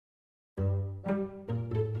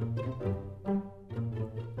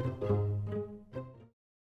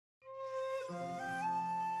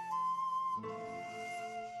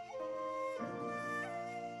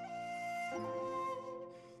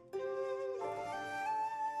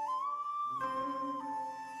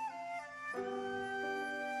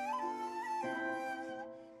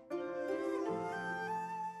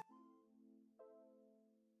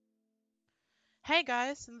Hey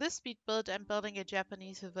guys, in this speed build I'm building a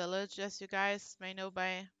Japanese village. As you guys may know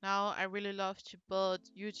by now, I really love to build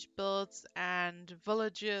huge builds and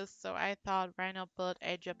villages, so I thought why not build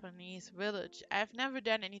a Japanese village. I've never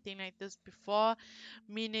done anything like this before,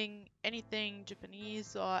 meaning anything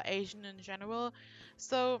Japanese or Asian in general,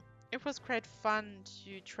 so it was quite fun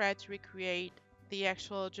to try to recreate the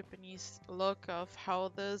actual Japanese look of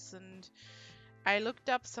how this, and I looked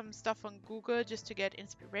up some stuff on Google just to get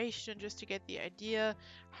inspiration, just to get the idea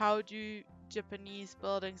how do Japanese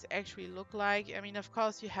buildings actually look like. I mean, of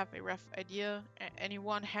course, you have a rough idea,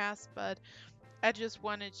 anyone has, but I just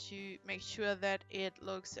wanted to make sure that it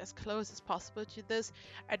looks as close as possible to this.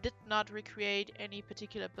 I did not recreate any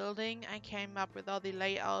particular building. I came up with all the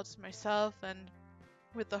layouts myself and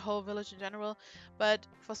with the whole village in general. But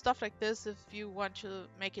for stuff like this, if you want to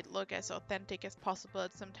make it look as authentic as possible,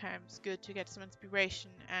 it's sometimes good to get some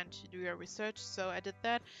inspiration and to do your research. So I did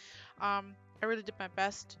that. I really did my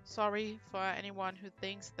best. Sorry for anyone who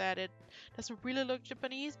thinks that it doesn't really look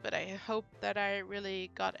Japanese, but I hope that I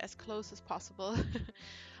really got as close as possible.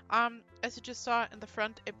 As you just saw in the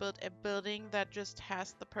front, I built a building that just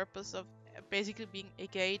has the purpose of basically being a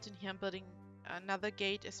gate, and here I'm building another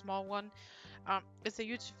gate, a small one. It's a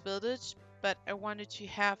huge village, but I wanted to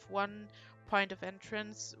have one point of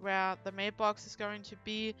entrance where the mailbox is going to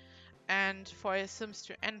be and for your Sims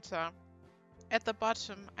to enter. At the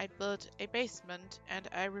bottom, I built a basement and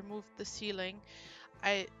I removed the ceiling.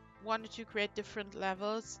 I wanted to create different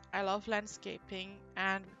levels. I love landscaping,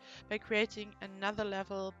 and by creating another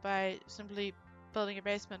level by simply building a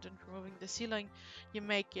basement and removing the ceiling, you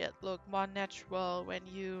make it look more natural when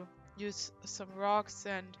you use some rocks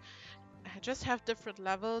and just have different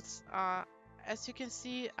levels. As you can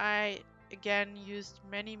see, I again used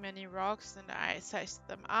many rocks, and I sized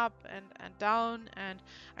them up and down, and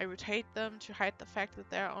I rotate them to hide the fact that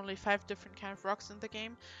there are only 5 different kind of rocks in the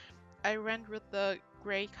game. I went with the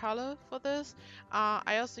gray color for this.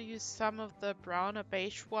 I also used some of the brown or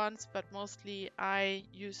beige ones, but mostly I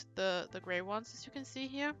used the gray ones, as you can see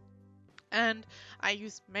here. And I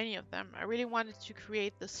used many of them. I really wanted to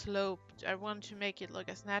create the slope. I wanted to make it look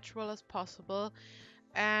as natural as possible.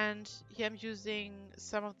 And here I'm using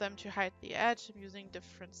some of them to hide the edge. I'm using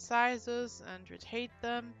different sizes and rotate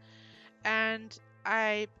them. And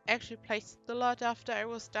I actually placed the lot after I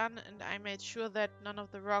was done, and I made sure that none of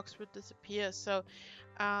the rocks would disappear. So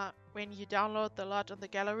when you download the lot on the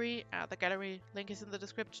gallery link is in the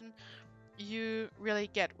description, you really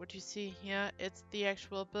get what you see here. It's the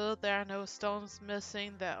actual build. There are no stones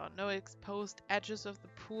missing. There are no exposed edges of the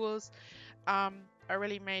pools. I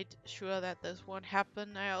really made sure that this won't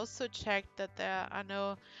happen. I also checked that there are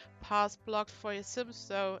no paths blocked for your Sims,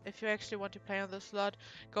 so if you actually want to play on this slot,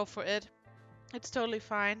 go for it. It's totally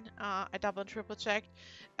fine. I double and triple checked.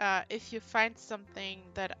 If you find something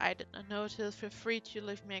that I didn't notice, feel free to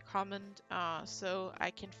leave me a comment so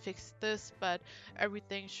I can fix this, but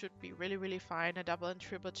everything should be really fine. I double and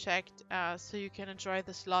triple checked so you can enjoy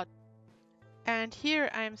the slot. And here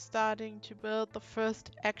I'm starting to build the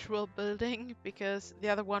first actual building because the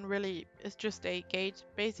other one really is just a gate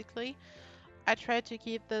basically. I tried to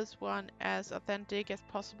keep this one as authentic as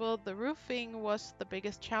possible. The roofing was the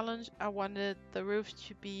biggest challenge. I wanted the roof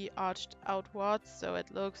to be arched outwards so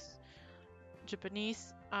it looks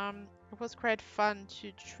Japanese. It was quite fun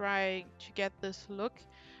to try to get this look,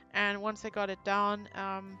 and once I got it down,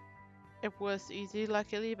 it was easy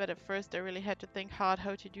luckily, but at first I really had to think hard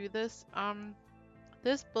how to do this.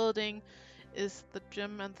 This building is the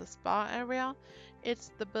gym and the spa area.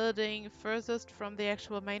 It's the building furthest from the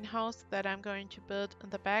actual main house that I'm going to build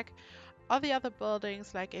in the back. All the other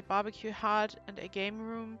buildings, like a barbecue hut and a game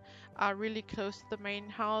room, are really close to the main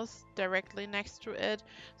house, directly next to it,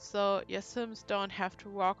 so your Sims don't have to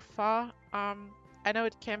walk far. I know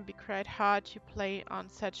it can be quite hard to play on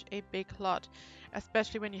such a big lot,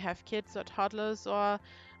 especially when you have kids or toddlers, or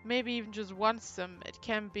maybe even just one Sim. It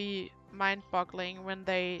can be mind-boggling when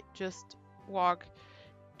they just walk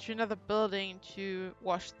to another building to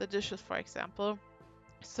wash the dishes, for example.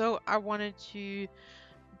 So I wanted to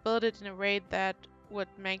build it in a way that would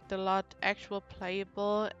make the lot actual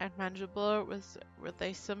playable and manageable with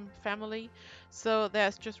a sim family. So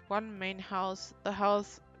there's just one main house. The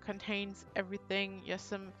house contains everything your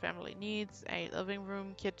sim family needs: a living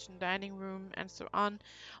room, kitchen, dining room, and so on.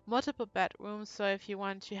 Multiple bedrooms, so if you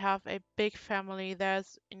want to have a big family,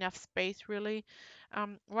 there's enough space really.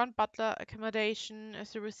 One butler accommodation,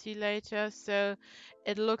 as you will see later, so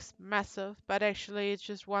it looks massive, but actually it's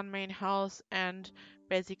just one main house and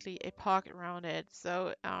basically a park around it.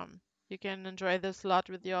 So you can enjoy this lot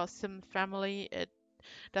with your sim family. It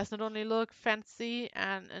does not only look fancy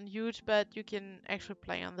and huge, but you can actually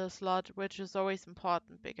play on this lot, which is always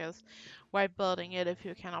important because why building it if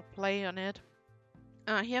you cannot play on it?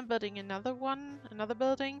 Here I'm building another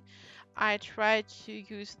building. I tried to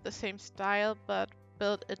use the same style but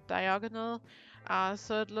build it diagonal,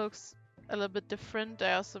 so it looks a little bit different.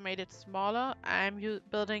 I also made it smaller. I'm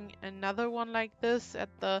building another one like this at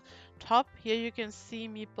the top. Here you can see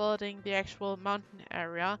me building the actual mountain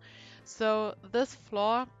area. So this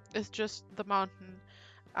floor is just the mountain.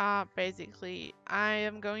 Basically, I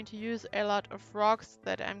am going to use a lot of rocks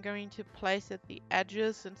that I'm going to place at the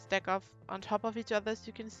edges and stack off on top of each other, as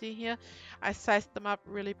you can see here. I sized them up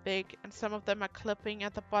really big, and some of them are clipping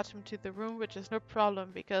at the bottom to the room, which is no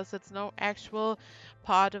problem because it's no actual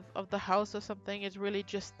part of the house or something. It's really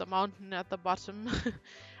just the mountain at the bottom.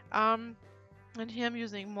 um, and here I'm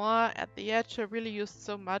using more at the edge. I really used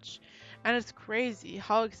so much, and it's crazy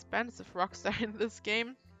how expensive rocks are in this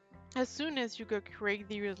game. As soon as you go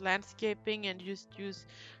crazy with landscaping and just use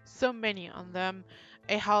so many on them,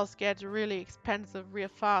 a house gets really expensive real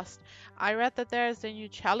fast. I read that there is a new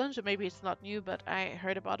challenge, or maybe it's not new, but I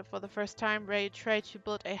heard about it for the first time, where you try to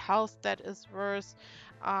build a house that is worth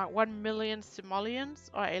 1 million simoleons,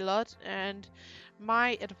 or a lot. And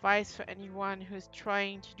my advice for anyone who's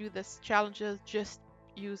trying to do this challenge is just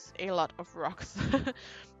use a lot of rocks.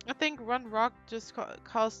 I think one rock just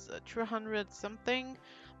costs 200 something,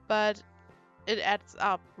 but it adds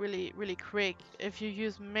up really, really quick. If you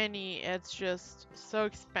use many, it's just so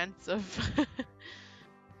expensive.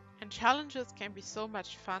 And challenges can be so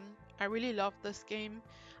much fun. I really love this game.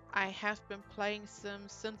 I have been playing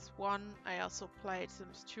Sims since 1. I also played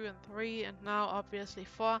Sims 2 and 3, and now obviously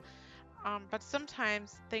 4. But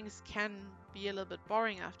sometimes things can be a little bit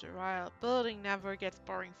boring after a while. Building never gets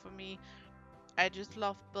boring for me. I just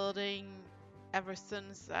love building ever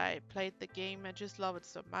since I played the game. I just love it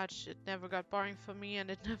so much. It never got boring for me, and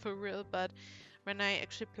it never will. But when I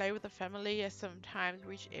actually play with the family, I sometimes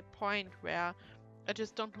reach a point where I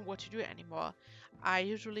just don't know what to do anymore. I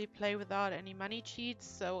usually play without any money cheats,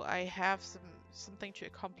 so I have something to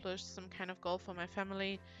accomplish, some kind of goal for my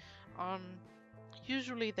family. Um,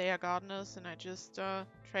 Usually they are gardeners, and I just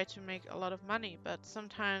try to make a lot of money. But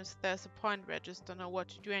sometimes there's a point where I just don't know what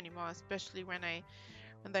to do anymore, especially when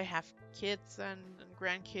they have kids and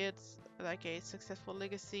grandkids, like a successful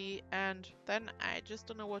legacy, and then I just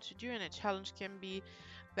don't know what to do, and a challenge can be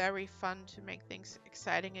very fun to make things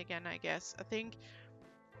exciting again, I guess. I think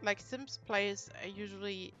like Sims players are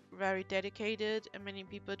usually very dedicated, and many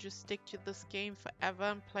people just stick to this game forever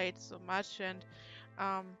and play it so much, and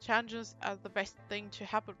challenges are the best thing to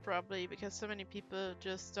happen probably because so many people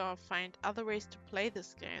just find other ways to play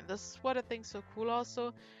this game. This is what I think so cool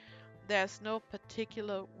also. There's no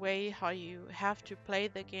particular way how you have to play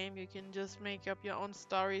the game. You can just make up your own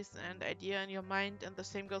stories and idea in your mind, and the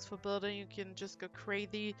same goes for building. You can just go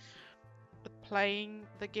crazy with playing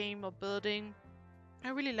the game or building. I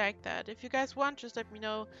really like that. If you guys want, just let me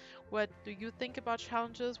know, what do you think about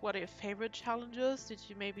challenges? What are your favorite challenges? Did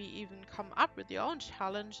you maybe even come up with your own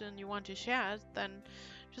challenge and you want to share it? Then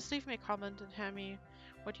just leave me a comment and tell me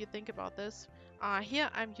what you think about this. Here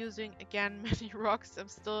I'm using again many rocks. I'm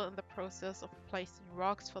still in the process of placing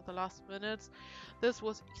rocks for the last minutes. This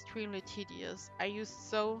was extremely tedious. I used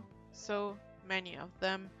so many of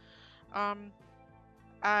them. Um,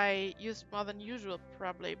 I used more than usual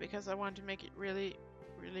probably because I wanted to make it really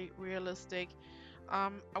realistic.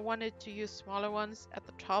 I wanted to use smaller ones at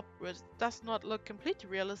the top, which does not look completely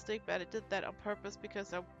realistic, but I did that on purpose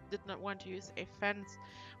because I did not want to use a fence.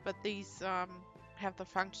 But these have the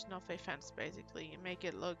function of a fence basically, and make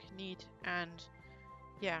it look neat. And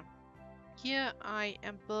yeah, here I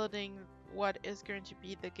am building what is going to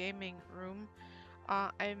be the gaming room.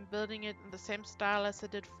 I'm building it in the same style as I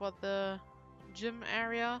did for the gym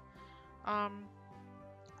area. Um,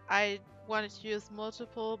 I wanted to use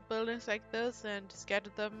multiple buildings like this and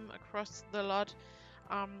scatter them across the lot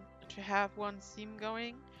to have one theme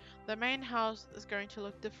going. The main house is going to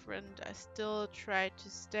look different. I still try to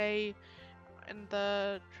stay in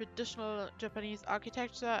the traditional Japanese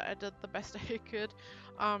architecture. I did the best I could.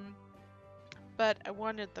 Um, but I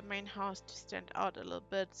wanted the main house to stand out a little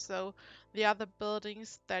bit, so the other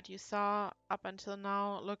buildings that you saw up until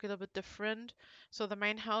now look a little bit different. So the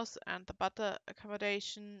main house and the butler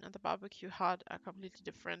accommodation and the barbecue hut are completely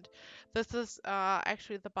different. This is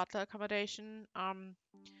actually the butler accommodation.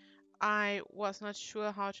 I was not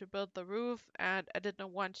sure how to build the roof, and I did not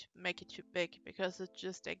want to make it too big because it's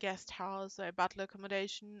just a guest house or a butler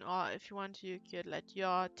accommodation, or if you want to, you could let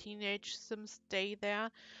your teenage Sims stay there.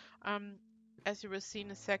 Um, as you will see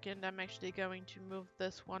in a second, I'm actually going to move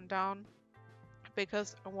this one down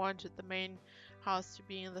because I wanted the main house to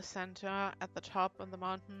be in the center at the top on the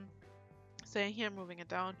mountain. So here I'm moving it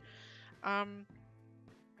down. Um,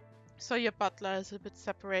 so your butler is a bit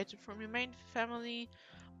separated from your main family,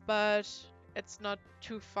 but it's not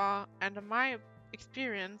too far. And in my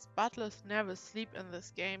experience, butlers never sleep in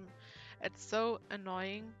this game. It's so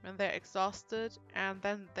annoying when they're exhausted and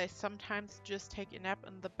then they sometimes just take a nap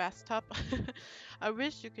in the bathtub. I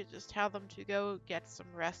wish you could just tell them to go get some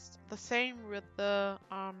rest. The same with the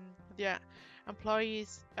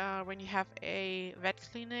employees when you have a vet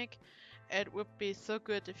clinic. It would be so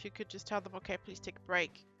good if you could just tell them, okay, please take a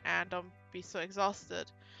break and don't be so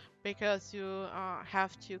exhausted, because you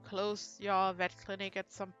have to close your vet clinic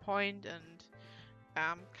at some point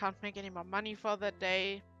and can't make any more money for that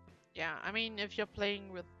day. Yeah, I mean, if you're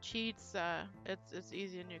playing with cheats, it's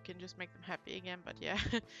easy and you can just make them happy again. But yeah,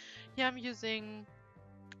 here I'm using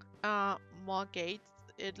more gates.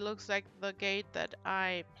 It looks like the gate that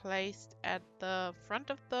I placed at the front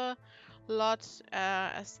of the lot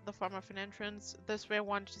as the form of an entrance. This way I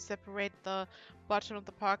want to separate the bottom of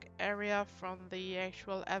the park area from the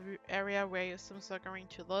actual area where your Sims are going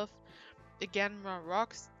to live. Again, more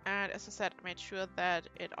rocks, and as I said, I made sure that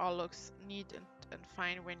it all looks neat and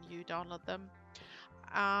fine when you download them.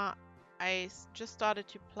 I just started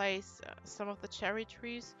to place some of the cherry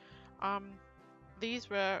trees. These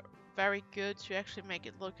were very good to actually make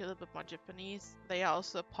it look a little bit more Japanese. They are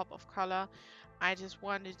also a pop of color. I just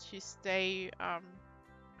wanted to stay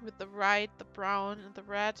with the white, the brown, and the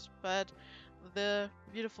red, but the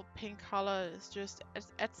beautiful pink color is just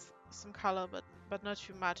adds some color, but not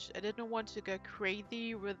too much. I didn't want to go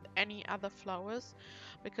crazy with any other flowers,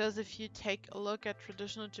 because if you take a look at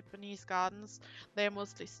traditional Japanese gardens, they're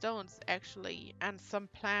mostly stones actually, and some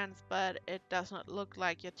plants, but it does not look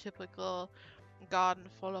like your typical garden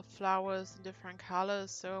full of flowers in different colors.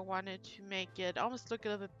 So I wanted to make it almost look a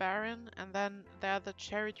little bit barren, and then there are the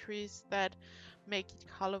cherry trees that make it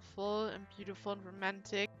colorful and beautiful and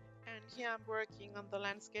romantic. And here I'm working on the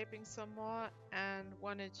landscaping some more and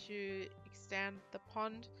wanted to extend the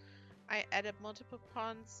pond. I added multiple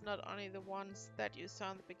ponds, not only the ones that you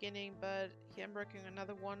saw in the beginning, but here I'm working on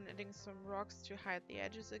another one, adding some rocks to hide the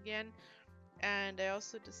edges again. And I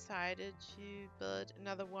also decided to build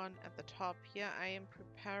another one at the top. Here I am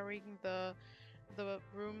preparing the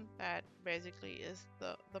room that basically is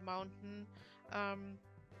the mountain.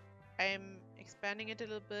 I'm expanding it a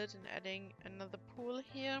little bit and adding another pool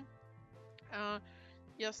here. Uh,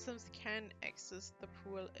 your Sims can access the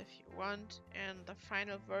pool if you want. And the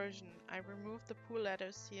final version, I removed the pool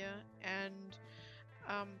ladders here and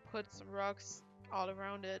put some rocks all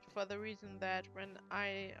around it, for the reason that when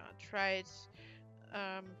I tried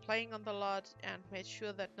playing on the lot and made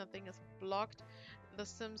sure that nothing is blocked, the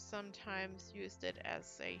Sims sometimes used it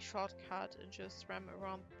as a shortcut and just swam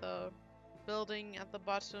around the building at the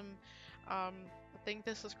bottom. I think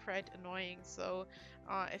this is quite annoying, so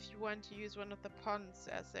if you want to use one of the ponds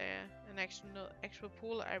as an actual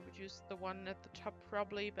pool, I would use the one at the top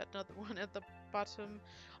probably, but not the one at the bottom,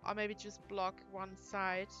 or maybe just block one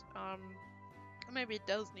side. Maybe it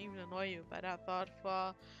doesn't even annoy you, but I thought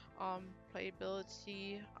for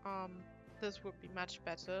playability, this would be much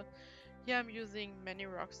better. Here I'm using many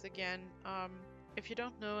rocks again. If you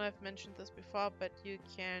don't know, I've mentioned this before, but you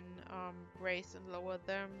can raise and lower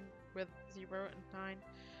them with 0 and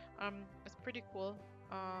 9. It's pretty cool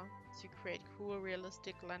to create cool,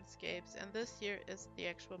 realistic landscapes. And this here is the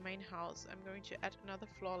actual main house. I'm going to add another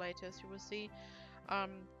floor later, as you will see.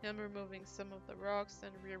 I'm removing some of the rocks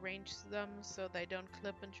and rearrange them so they don't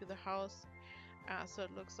clip into the house, so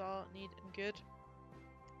it looks all neat and good.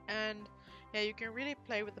 And yeah, you can really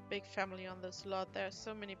play with a big family on this lot. There are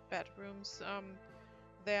so many bedrooms.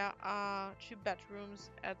 There are 2 bedrooms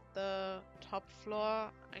at the top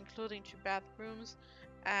floor, including 2 bathrooms.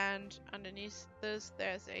 And underneath this,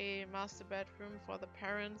 there's a master bedroom for the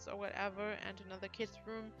parents or whatever, and another kids'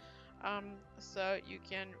 room. So you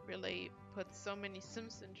can really put so many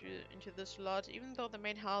Sims into this lot, even though the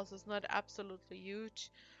main house is not absolutely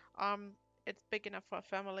huge. It's big enough for a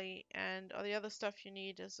family, and all the other stuff you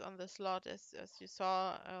need is on this lot. As you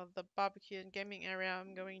saw, the barbecue and gaming area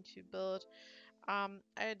I'm going to build.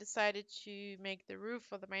 I decided to make the roof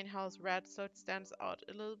for the main house red so it stands out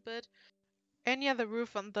a little bit. Any other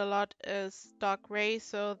roof on the lot is dark gray,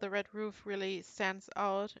 so the red roof really stands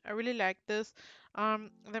out. I really like this.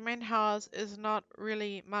 The main house is not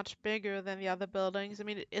really much bigger than the other buildings. I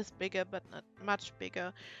mean, it is bigger, but not much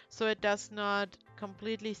bigger. So it does not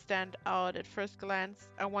completely stand out at first glance.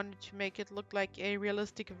 I wanted to make it look like a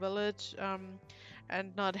realistic village,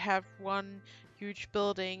 and not have one huge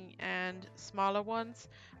building and smaller ones.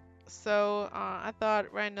 So I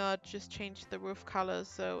thought, why not just change the roof color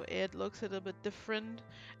so it looks a little bit different,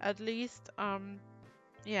 at least.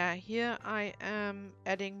 Yeah, here I am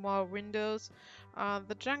adding more windows.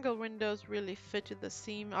 The jungle windows really fit to the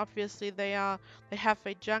theme. Obviously, they have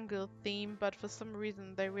a jungle theme, but for some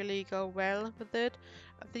reason they really go well with it.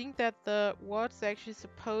 I think that the wards are actually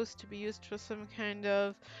supposed to be used for some kind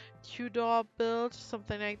of Tudor build,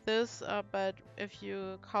 something like this. But if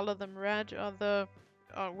you color them red or the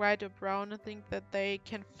white or brown, I think that they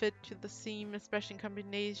can fit to the theme, especially in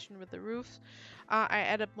combination with the roofs. I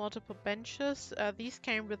added multiple benches. These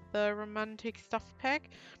came with the romantic stuff pack.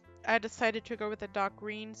 I decided to go with the dark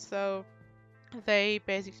green, so they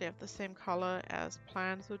basically have the same color as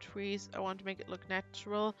plants or trees. I want to make it look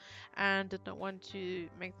natural and did not want to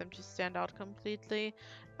make them to stand out completely.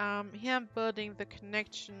 Here I'm building the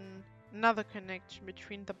connection, another connection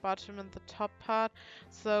between the bottom and the top part.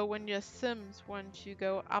 So when your Sims want to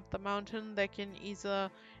go up the mountain, they can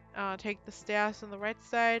either take the stairs on the right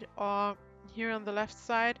side or here on the left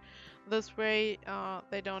side. This way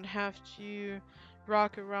they don't have to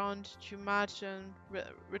rock around too much, and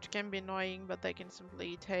which can be annoying, but they can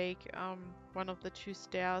simply take one of the two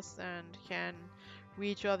stairs and can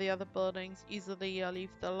reach all the other buildings easily or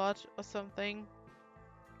leave the lot or something.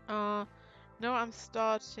 Now I'm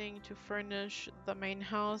starting to furnish the main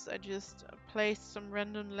house. I just placed some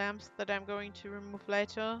random lamps that I'm going to remove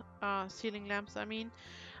later, ceiling lamps I mean,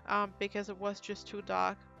 because it was just too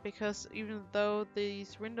dark. Because even though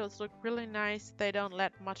these windows look really nice, they don't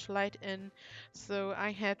let much light in. So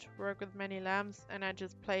I had to work with many lamps, and I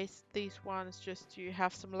just placed these ones just to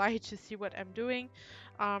have some light to see what I'm doing.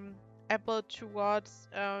 I built two wards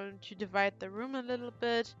to divide the room a little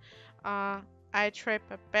bit. I tried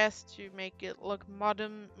my best to make it look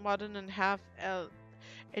modern and have a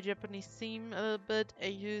Japanese theme a little bit. I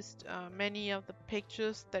used many of the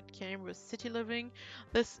pictures that came with City Living.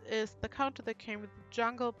 This is the counter that came with the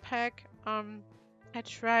Jungle Pack. I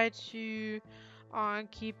tried to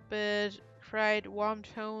keep it quite warm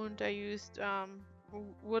toned. I used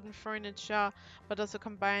wooden furniture, but also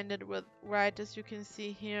combined it with white, as you can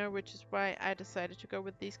see here, which is why I decided to go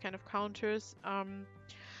with these kind of counters.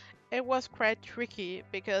 It was quite tricky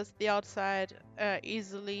because the outside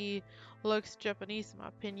easily looks Japanese in my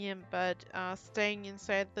opinion, but staying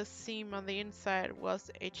inside the theme on the inside was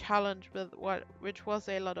a challenge which was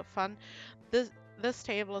a lot of fun. This this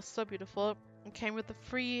table is so beautiful. It came with the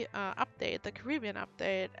free update, the Caribbean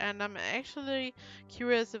update, and I'm actually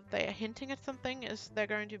curious if they are hinting at something. Is there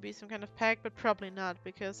going to be some kind of pack? But probably not,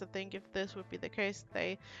 because I think if this would be the case,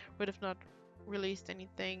 they would have not released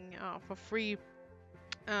anything for free.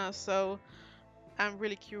 So I'm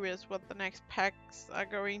really curious what the next packs are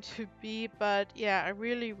going to be, but yeah, I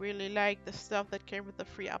really like the stuff that came with the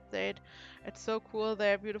free update. It's so cool,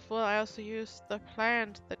 they're beautiful. I also used the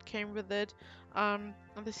plant that came with it, and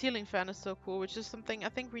the ceiling fan is so cool, which is something I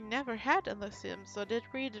think we never had in The Sims. So did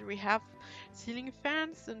we have ceiling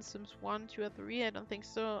fans in Sims 1, 2, or 3? I don't think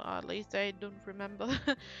so, at least I don't remember.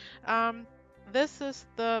 um, this is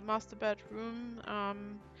the master bedroom,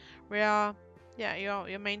 where yeah,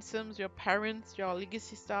 your main Sims, your parents, your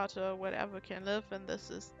legacy starter, whatever can live, and this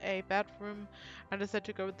is a bedroom. I decided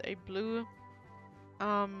to go with a blue,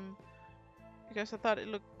 um, because I thought it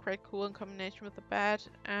looked quite cool in combination with the bed,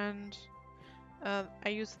 and I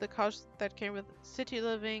used the couch that came with City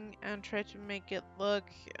Living and tried to make it look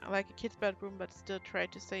like a kid's bedroom, but still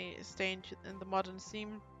tried to stay in the modern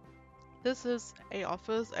theme. This is a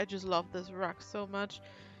office. I just love this rug so much.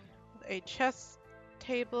 A chess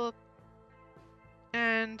table,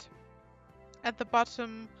 and at the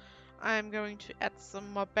bottom, I'm going to add some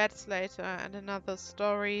more beds later and another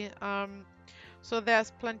story. So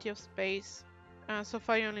there's plenty of space. So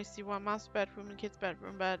far you only see one master bedroom and kids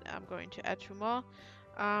bedroom, but I'm going to add two more.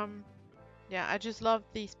 Um, yeah, I just love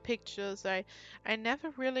these pictures. I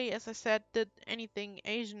never really, as I said, did anything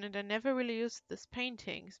Asian, and I never really used these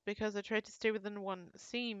paintings because I tried to stay within one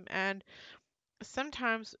theme. And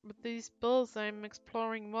sometimes with these builds, I'm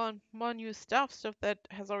exploring more new stuff that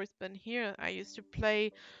has always been here. I used to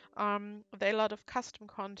play with a lot of custom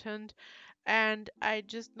content, and I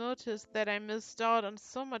just noticed that I missed out on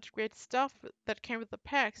so much great stuff that came with the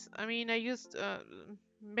packs. I mean, I used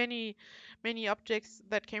many objects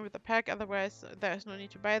that came with the pack, otherwise there's no need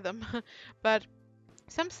to buy them. But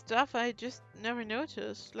some stuff I just never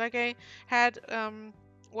noticed. Like I had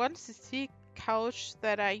one CC couch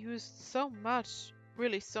that I used so much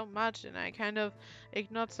really so much, and I kind of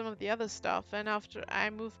ignored some of the other stuff. And after I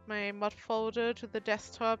moved my mod folder to the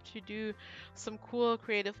desktop to do some cool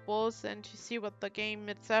creative builds and to see what the game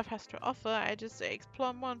itself has to offer, I just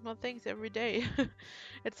explore more and more things every day.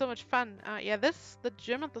 It's so much fun. Yeah, this the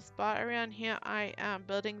gym at the spa area, and here I am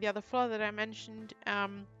building the other floor that I mentioned,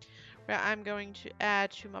 where I'm going to add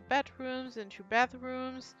 2 more bedrooms and 2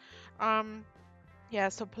 bathrooms. Yeah,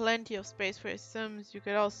 so plenty of space for your Sims. You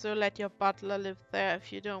could also let your butler live there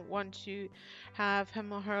if you don't want to have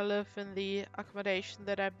him or her live in the accommodation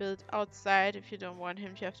that I built outside, if you don't want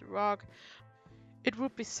him to have to walk. It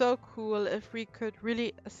would be so cool if we could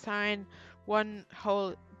really assign one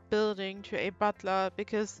whole building to a butler,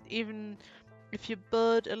 because even if you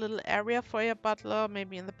build a little area for your butler,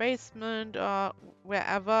 maybe in the basement or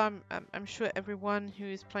wherever, I'm sure everyone who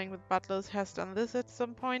is playing with butlers has done this at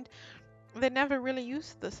some point. They never really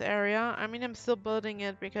used this area. I mean, I'm still building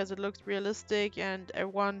it because it looks realistic and I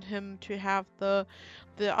want him to have the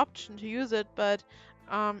option to use it, but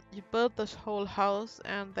you build this whole house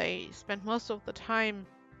and they spend most of the time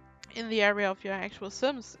in the area of your actual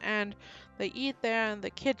Sims, and they eat there in the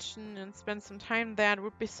kitchen and spend some time there. It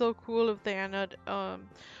would be so cool if they are not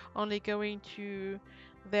only going to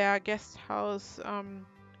their guest house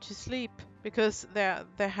to sleep because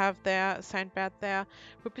they have their assigned bed there.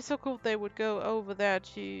 It would be so cool if they would go over there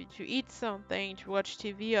to eat something, to watch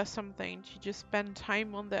TV or something, to just spend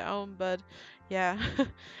time on their own. But yeah,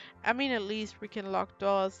 I mean, at least we can lock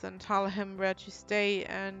doors and tell him where to stay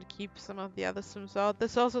and keep some of the other Sims out.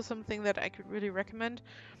 This is also something that I could really recommend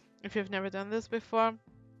if you've never done this before.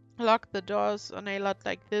 Lock the doors on a lot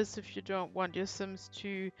like this if you don't want your Sims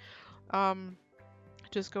to um,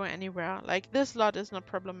 just go anywhere. Like, this lot is not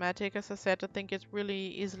problematic. As I said, I think it's really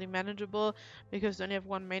easily manageable because you only have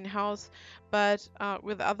one main house. But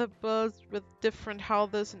with other builds, with different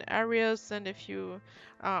houses and areas, and if you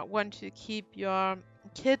want to keep your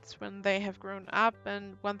kids when they have grown up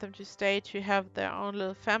and want them to stay to have their own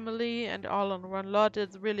little family and all on one lot,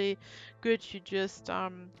 it's really good to just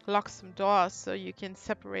lock some doors so you can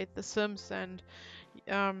separate the Sims, and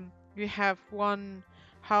you have one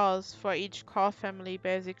house for each core family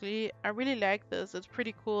basically. I really like this. It's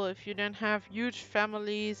pretty cool if you don't have huge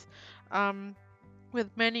families with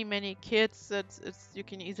many kids. It's you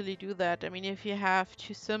can easily do that. I mean, if you have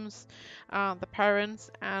 2 Sims, the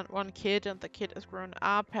parents and 1 kid, and the kid is grown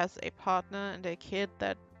up, has a partner and a kid,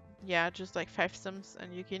 that yeah, just like 5 Sims,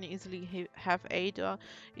 and you can easily have 8 or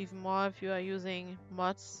even more if you are using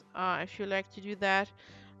mods, if you like to do that.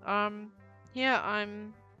 Yeah,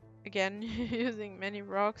 I'm again using many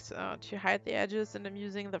rocks to hide the edges, and I'm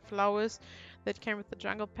using the flowers that came with the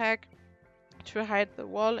jungle pack to hide the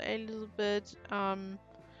wall a little bit,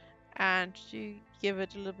 and to give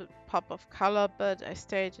it a little bit pop of color, but I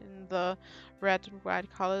stayed in the red and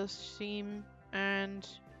white color scheme, and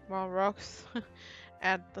more rocks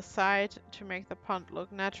at the side to make the pond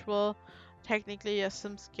look natural. Technically, a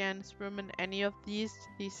Sims can swim in any of these.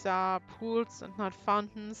 These are pools and not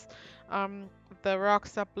fountains. The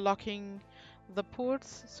rocks are blocking the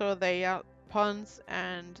pools, so they are ponds,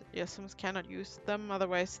 and your Sims cannot use them,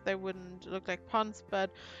 otherwise they wouldn't look like ponds. But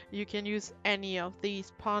you can use any of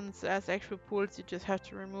these ponds as actual pools. You just have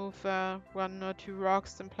to remove 1 or 2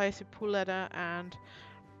 rocks and place a pool ladder, and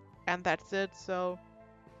that's it. So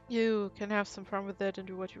you can have some fun with it and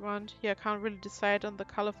do what you want. Here, I can't really decide on the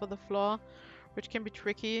color for the floor, which can be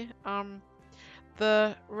tricky.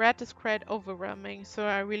 The red is quite overwhelming, so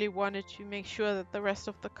I really wanted to make sure that the rest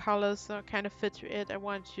of the colors kind of fit to it. I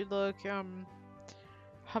want to look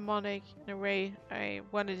harmonic in a way. I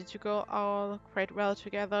wanted it to go all quite well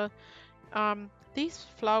together. These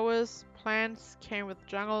flowers, plants came with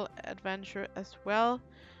Jungle Adventure as well.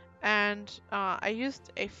 And I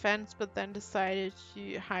used a fence, but then decided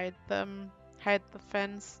to hide the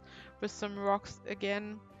fence with some rocks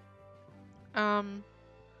again.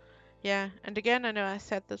 Yeah, and again, I know I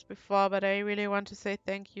said this before, but I really want to say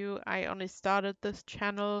thank you. I only started this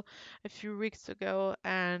channel a few weeks ago,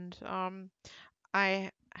 and I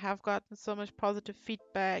have gotten so much positive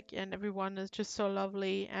feedback, and everyone is just so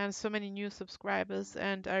lovely, and so many new subscribers,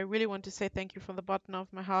 and I really want to say thank you from the bottom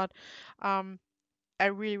of my heart. I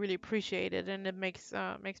really appreciate it, and it makes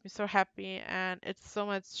me so happy, and it's so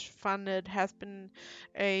much fun. It has been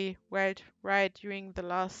a wild ride during the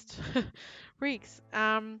last weeks.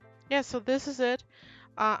 Yeah, so this is it.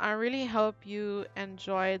 I really hope you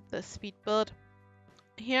enjoyed the speed build.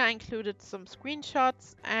 Here I included some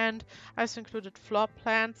screenshots, and I also included floor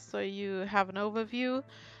plans so you have an overview.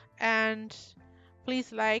 And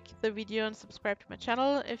please like the video and subscribe to my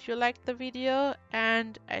channel if you liked the video,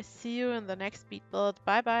 and I see you in the next speed build.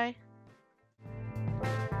 Bye bye!